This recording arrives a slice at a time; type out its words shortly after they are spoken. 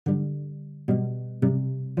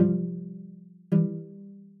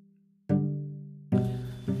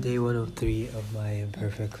Day 103 of my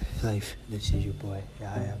imperfect life. This is your boy,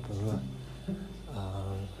 Yahya Barua.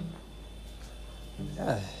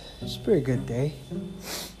 Yeah, it's a pretty good day.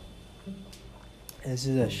 This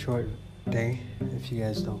is a short day, if you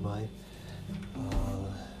guys don't mind. I'm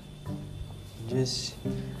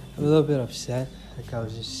a little bit upset, like I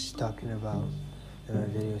was just talking about in my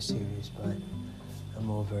video series, but I'm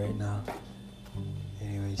over it now.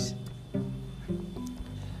 Anyways,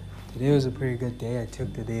 today was a pretty good day. I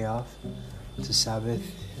took the day off. It's a Sabbath,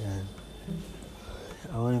 and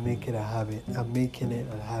I want to make it a habit. I'm making it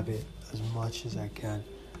a habit as much as I can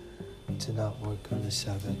to not work on the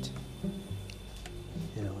Sabbath.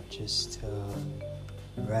 Just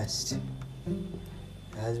rest.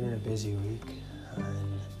 It has been a busy week,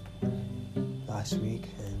 and last week,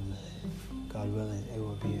 and God willing, it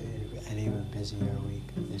will be an even busier week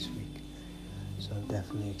this week. So I'm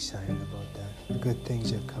definitely excited about that. Good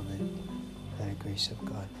things are coming by the grace of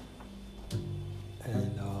God.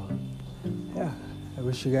 And I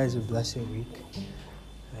wish you guys a blessed week.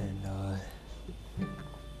 And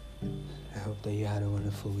I hope that you had a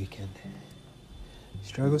wonderful weekend.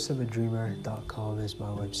 strugglesofadreamer.com is my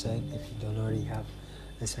website. If you don't already have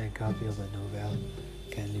a signed copy of a novel,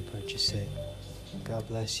 kindly purchase it. God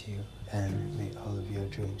bless you, and may all of your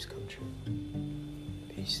dreams come true.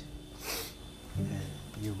 Peace. And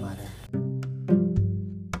you matter.